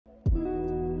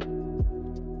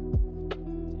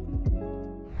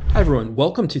everyone,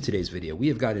 welcome to today's video. We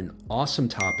have got an awesome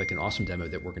topic, an awesome demo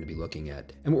that we're going to be looking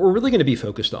at. And what we're really going to be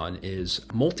focused on is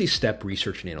multi-step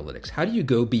research and analytics. How do you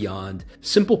go beyond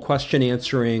simple question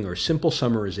answering or simple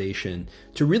summarization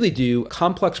to really do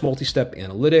complex multi-step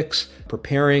analytics,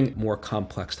 preparing more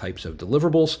complex types of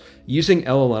deliverables, using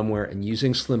LLMWare and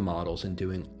using SLIM models, and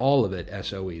doing all of it,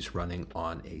 as always, running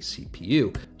on a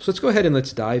CPU. So let's go ahead and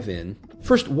let's dive in.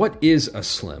 First, what is a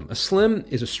SLIM? A SLIM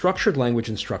is a structured language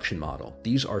instruction model.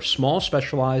 These are small,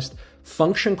 specialized,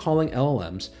 function-calling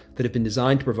LLMs that have been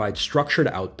designed to provide structured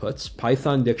outputs,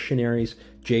 Python dictionaries,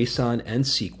 JSON, and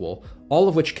SQL, all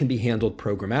of which can be handled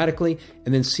programmatically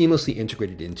and then seamlessly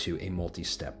integrated into a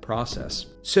multi-step process.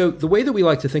 So the way that we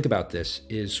like to think about this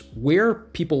is where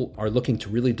people are looking to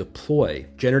really deploy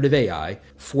generative AI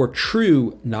for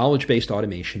true knowledge-based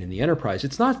automation in the enterprise.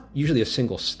 It's not usually a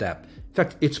single step. In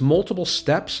fact, it's multiple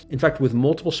steps, in fact, with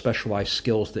multiple specialized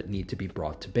skills that need to be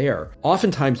brought to bear.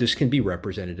 Oftentimes, this can be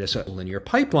represented as a linear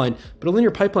pipeline, but a linear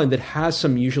pipeline that has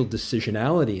some usual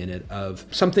decisionality in it of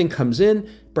something comes in,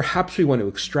 perhaps we want to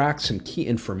extract some key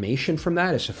information from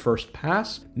that as a first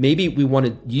pass. Maybe we want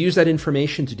to use that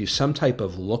information to do some type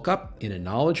of lookup in a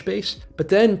knowledge base, but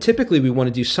then typically we want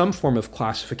to do some form of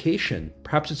classification.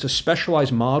 Perhaps it's a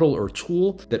specialized model or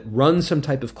tool that runs some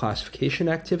type of classification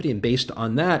activity, and based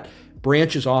on that,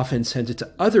 branches off and sends it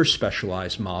to other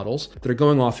specialized models that are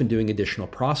going off and doing additional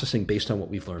processing based on what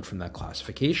we've learned from that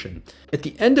classification. At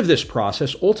the end of this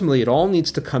process, ultimately, it all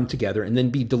needs to come together and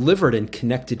then be delivered and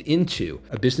connected into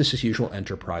a business as usual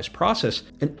enterprise process.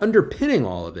 And underpinning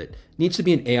all of it needs to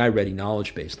be an AI-ready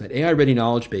knowledge base. And that AI-ready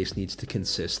knowledge base needs to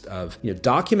consist of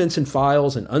documents and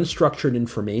files and unstructured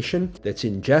information that's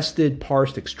ingested,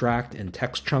 parsed, extracted, and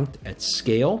text chunked at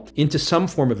scale into some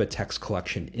form of a text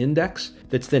collection index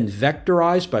that's then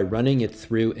vectorized by running it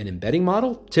through an embedding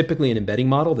model, typically an embedding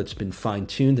model that's been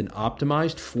fine-tuned and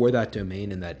optimized for that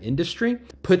domain and that industry,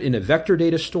 put in a vector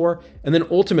data store, and then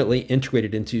ultimately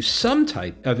integrated into some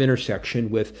type of intersection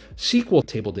with SQL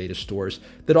table data stores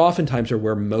that oftentimes are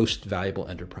where most valuable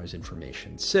enterprise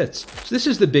information sits. So this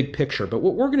is the big picture, but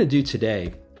what we're going to do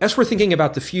today, as we're thinking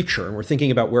about the future and we're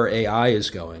thinking about where AI is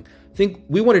going, I think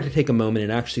we wanted to take a moment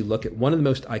and actually look at one of the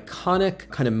most iconic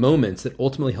kind of moments that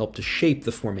ultimately helped to shape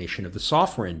the formation of the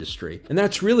software industry. And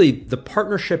that's really the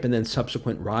partnership and then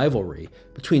subsequent rivalry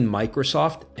between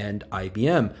Microsoft and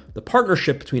IBM. The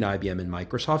partnership between IBM and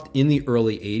Microsoft in the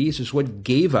early 80s is what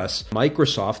gave us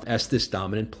Microsoft as this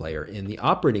dominant player in the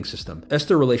operating system. As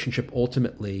the relationship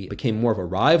ultimately became more of a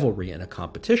rivalry and a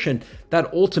competition,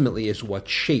 that ultimately is what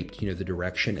shaped, the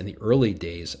direction in the early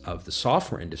days of the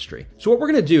software industry. So what we're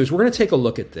going to do is we're going to take a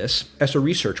look at this as a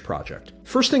research project.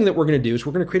 First thing that we're going to do is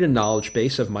we're going to create a knowledge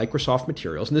base of Microsoft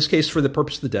materials. In this case, for the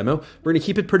purpose of the demo, we're going to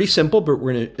keep it pretty simple, but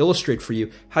we're going to illustrate for you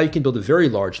how you can build a very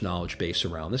large knowledge base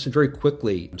around this and very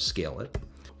quickly scale it.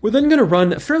 We're then going to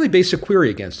run a fairly basic query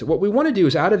against it. What we want to do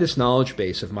is out of this knowledge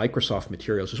base of Microsoft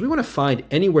materials is we want to find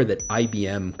anywhere that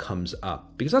IBM comes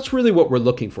up, because that's really what we're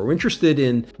looking for. We're interested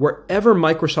in wherever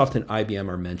Microsoft and IBM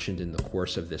are mentioned in the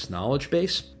course of this knowledge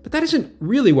base. But that isn't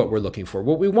really what we're looking for.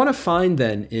 What we want to find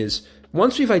then is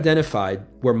once we've identified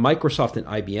where Microsoft and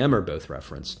IBM are both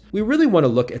referenced, we really want to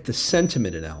look at the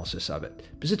sentiment analysis of it,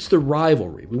 because it's the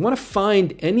rivalry. We want to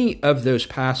find any of those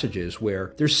passages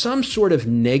where there's some sort of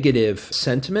negative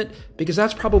sentiment, because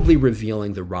that's probably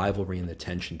revealing the rivalry and the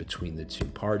tension between the two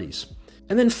parties.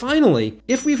 And then finally,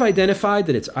 if we've identified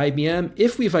that it's IBM,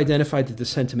 if we've identified that the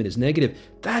sentiment is negative,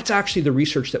 that's actually the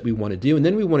research that we want to do. And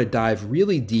then we want to dive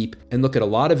really deep and look at a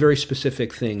lot of very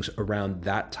specific things around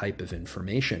that type of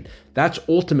information. That's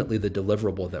ultimately the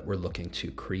deliverable that we're looking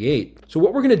to create. So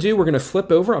what we're going to do, we're going to flip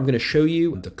over. I'm going to show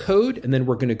you the code, and then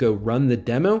we're going to go run the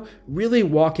demo, really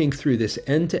walking through this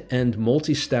end-to-end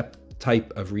multi-step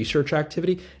type of research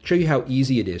activity, show you how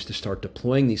easy it is to start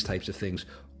deploying these types of things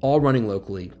all running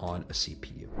locally on a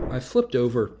CPU. I've flipped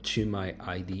over to my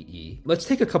IDE. Let's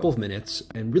take a couple of minutes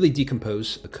and really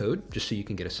decompose the code just so you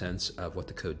can get a sense of what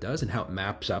the code does and how it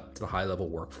maps up to the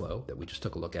high-level workflow that we just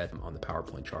took a look at on the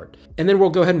PowerPoint chart. And then we'll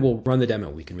go ahead and we'll run the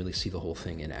demo. We can really see the whole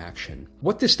thing in action.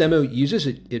 What this demo uses,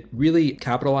 it really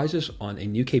capitalizes on a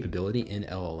new capability in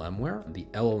LLMWare, the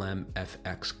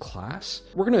LLMFX class.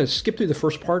 We're going to skip through the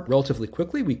first part relatively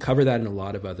quickly. We cover that in a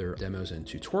lot of other demos and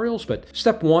tutorials, but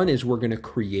step one is we're going to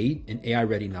create create an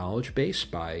AI-ready knowledge base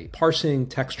by parsing,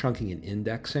 text chunking, and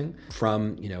indexing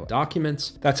from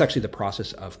documents. That's actually the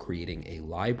process of creating a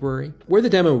library. Where the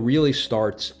demo really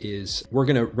starts is we're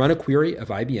going to run a query of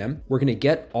IBM. We're going to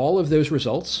get all of those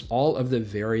results, all of the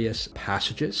various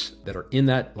passages that are in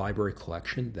that library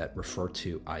collection that refer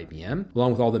to IBM,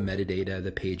 along with all the metadata,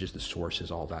 the pages, the sources,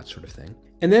 all that sort of thing.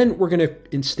 And then we're going to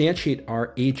instantiate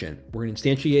our agent. We're going to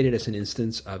instantiate it as an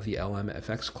instance of the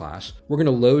LLMFX class. We're going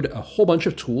to load a whole bunch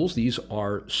of tools. These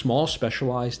are small,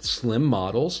 specialized, slim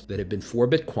models that have been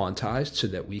 4-bit quantized so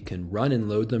that we can run and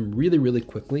load them really, really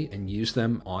quickly and use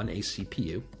them on a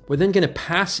CPU. We're then going to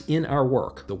pass in our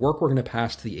work. The work we're going to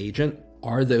pass to the agent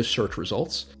are those search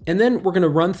results. And then we're going to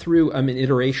run through an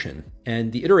iteration.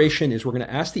 And the iteration is we're going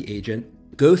to ask the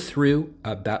agent, go through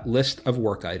that list of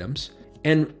work items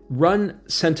and run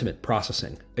sentiment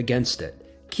processing against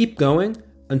it. Keep going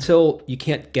until you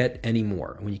can't get any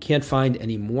more. When you can't find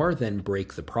any more, then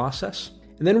break the process.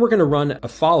 And then we're going to run a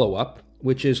follow-up,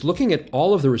 which is looking at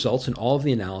all of the results and all of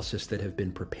the analysis that have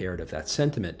been prepared of that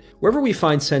sentiment. Wherever we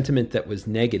find sentiment that was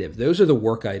negative, those are the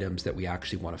work items that we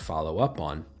actually want to follow up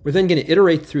on. We're then going to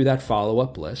iterate through that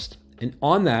follow-up list. And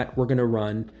on that, we're going to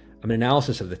run an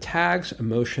analysis of the tags,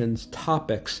 emotions,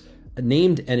 topics,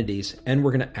 named entities, and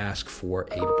we're going to ask for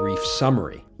a brief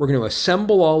summary. We're going to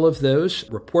assemble all of those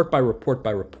report by report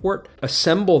by report,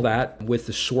 assemble that with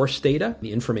the source data,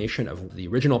 the information of the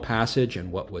original passage and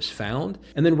what was found,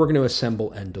 and then we're going to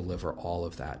assemble and deliver all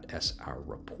of that as our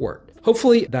report.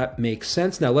 Hopefully that makes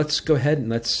sense. Now let's go ahead and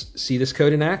let's see this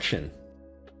code in action.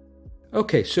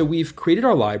 Okay, so we've created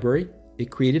our library. It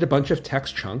created a bunch of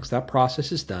text chunks. That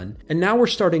process is done. And now we're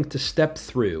starting to step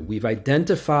through. We've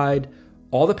identified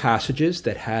all the passages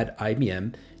that had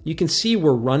IBM. You can see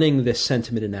we're running this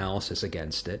sentiment analysis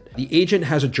against it. The agent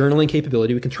has a journaling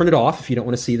capability. We can turn it off if you don't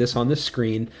want to see this on the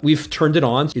screen. We've turned it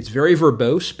on. It's very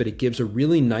verbose, but it gives a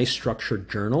really nice structured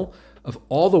journal of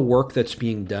all the work that's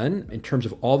being done in terms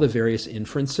of all the various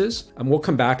inferences. And we'll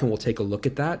come back and we'll take a look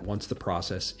at that once the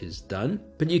process is done.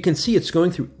 But you can see it's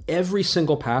going through every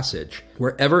single passage,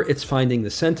 wherever it's finding the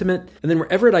sentiment, and then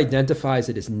wherever it identifies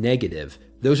it as negative,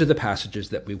 those are the passages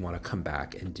that we want to come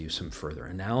back and do some further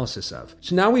analysis of.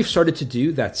 So now we've started to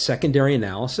do that secondary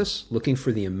analysis, looking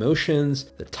for the emotions,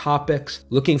 the topics,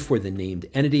 looking for the named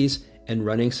entities, and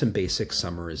running some basic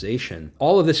summarization.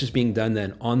 All of this is being done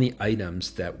then on the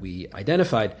items that we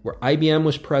identified where IBM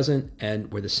was present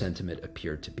and where the sentiment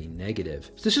appeared to be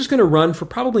negative. So this is going to run for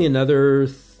probably another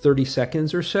 30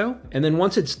 seconds or so. And then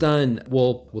once it's done,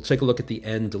 we'll take a look at the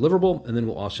end deliverable, and then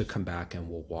we'll also come back and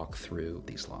we'll walk through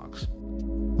these logs.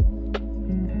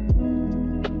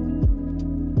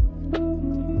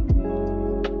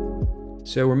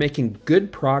 So we're making good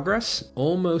progress,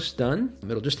 almost done.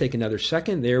 It'll just take another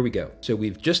second. There we go. So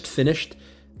we've just finished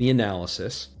the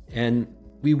analysis, and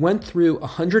we went through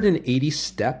 180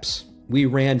 steps. We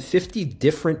ran 50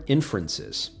 different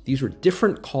inferences. These were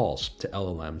different calls to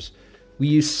LLMs. We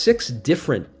used 6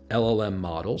 different LLM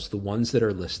models, the ones that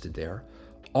are listed there.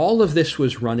 All of this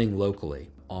was running locally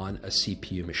on a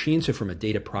CPU machine, so from a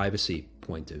data privacy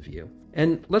point of view.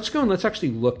 And let's go and let's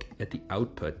actually look at the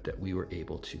output that we were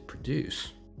able to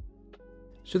produce.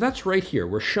 So that's right here.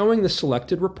 We're showing the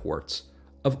selected reports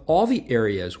of all the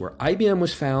areas where IBM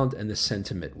was found and the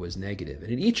sentiment was negative. And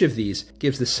in each of these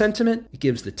gives the sentiment, it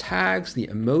gives the tags, the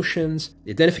emotions,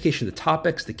 the identification of the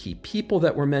topics, the key people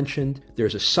that were mentioned.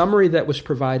 There's a summary that was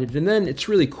provided. And then it's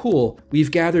really cool.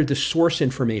 We've gathered the source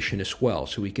information as well.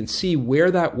 So we can see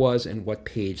where that was and what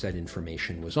page that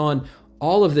information was on.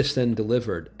 All of this then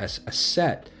delivered as a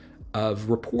set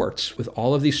of reports with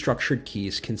all of these structured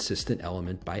keys consistent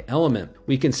element by element.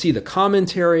 We can see the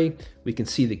commentary, we can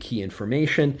see the key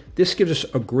information. This gives us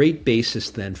a great basis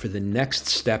then for the next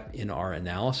step in our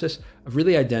analysis of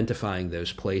really identifying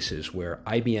those places where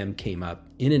IBM came up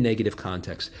in a negative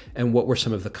context and what were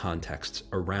some of the contexts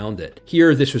around it.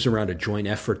 Here, this was around a joint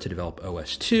effort to develop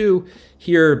OS2.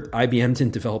 Here, IBM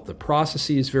didn't develop the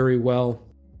processes very well.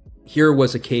 Here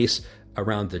was a case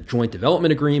around the joint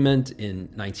development agreement in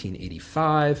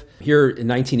 1985. Here in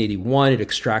 1981, it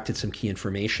extracted some key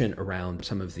information around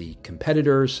some of the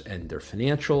competitors and their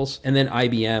financials. And then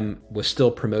IBM was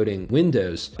still promoting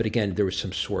Windows, but again, there was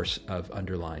some source of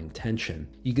underlying tension.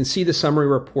 You can see the summary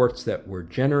reports that were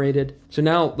generated. So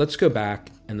now let's go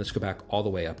back and let's go back all the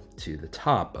way up to the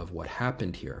top of what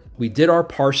happened here. We did our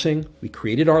parsing, we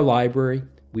created our library,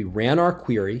 we ran our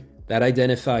query, that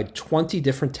identified 20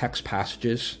 different text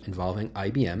passages involving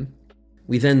IBM.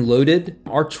 We then loaded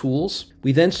our tools.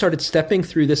 We then started stepping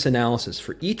through this analysis.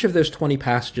 For each of those 20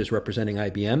 passages representing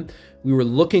IBM, we were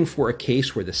looking for a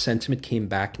case where the sentiment came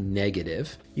back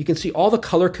negative. You can see all the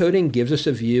color coding gives us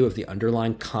a view of the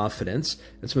underlying confidence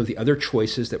and some of the other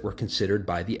choices that were considered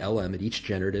by the LM at each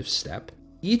generative step.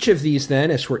 Each of these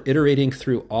then, as we're iterating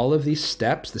through all of these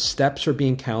steps, the steps are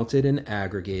being counted and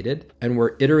aggregated, and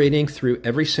we're iterating through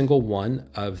every single one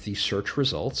of the search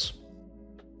results.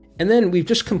 And then we've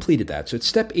just completed that. So at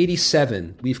step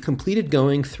 87, we've completed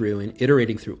going through and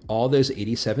iterating through all those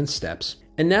 87 steps.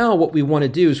 And now what we want to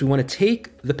do is we want to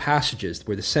take the passages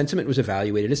where the sentiment was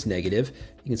evaluated as negative.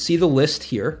 You can see the list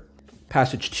here,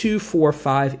 passage 2, 4,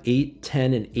 5, 8,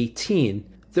 10, and 18.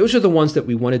 Those are the ones that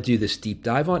we want to do this deep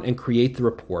dive on and create the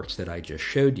reports that I just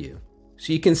showed you.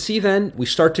 So you can see then we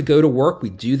start to go to work.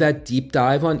 We do that deep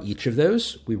dive on each of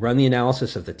those. We run the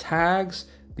analysis of the tags,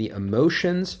 the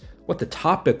emotions, what the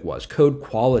topic was. Code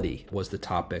quality was the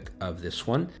topic of this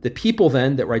one. The people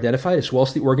then that were identified, as well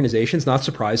as the organizations, not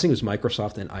surprising, it was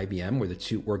Microsoft and IBM were the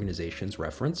two organizations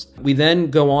referenced. We then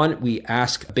go on, we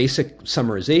ask basic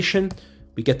summarization.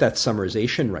 We get that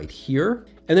summarization right here.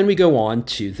 And then we go on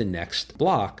to the next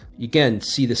block. You again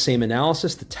see the same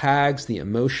analysis, the tags, the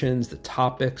emotions, the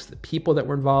topics, the people that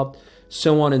were involved,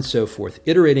 so on and so forth,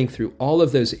 iterating through all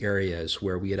of those areas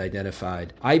where we had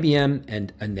identified IBM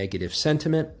and a negative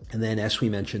sentiment. And then, as we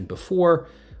mentioned before,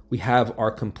 we have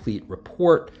our complete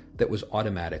report that was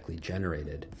automatically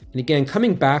generated. And again,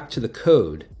 coming back to the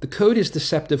code is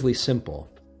deceptively simple.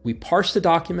 We parse the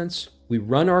documents, we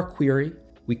run our query,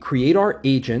 we create our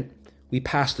agent, we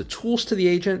pass the tools to the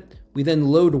agent, we then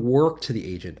load work to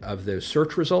the agent of those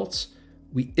search results.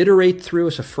 We iterate through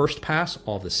as a first pass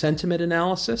all the sentiment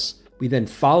analysis. We then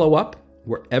follow up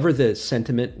wherever the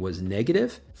sentiment was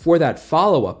negative. For that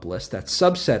follow-up list, that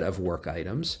subset of work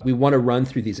items, we want to run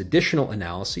through these additional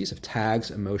analyses of tags,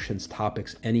 emotions,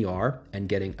 topics, NER, and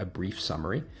getting a brief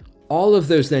summary. All of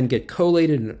those then get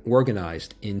collated and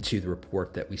organized into the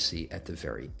report that we see at the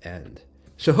very end.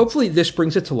 So hopefully this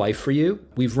brings it to life for you.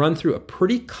 We've run through a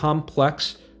pretty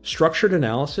complex structured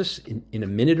analysis in a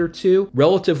minute or two,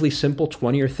 relatively simple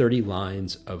 20 or 30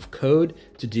 lines of code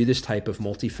to do this type of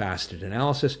multifaceted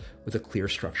analysis with a clear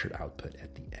structured output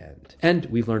at the end. And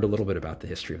we've learned a little bit about the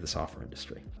history of the software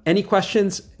industry. Any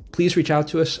questions, please reach out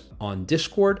to us on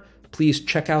Discord. Please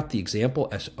check out the example,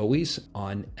 as always,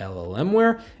 on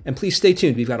LLMWare. And please stay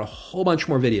tuned. We've got a whole bunch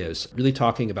more videos really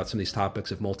talking about some of these topics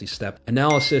of multi-step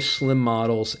analysis, slim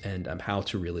models, and how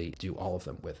to really do all of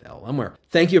them with LLMWare.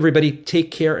 Thank you, everybody.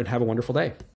 Take care and have a wonderful day.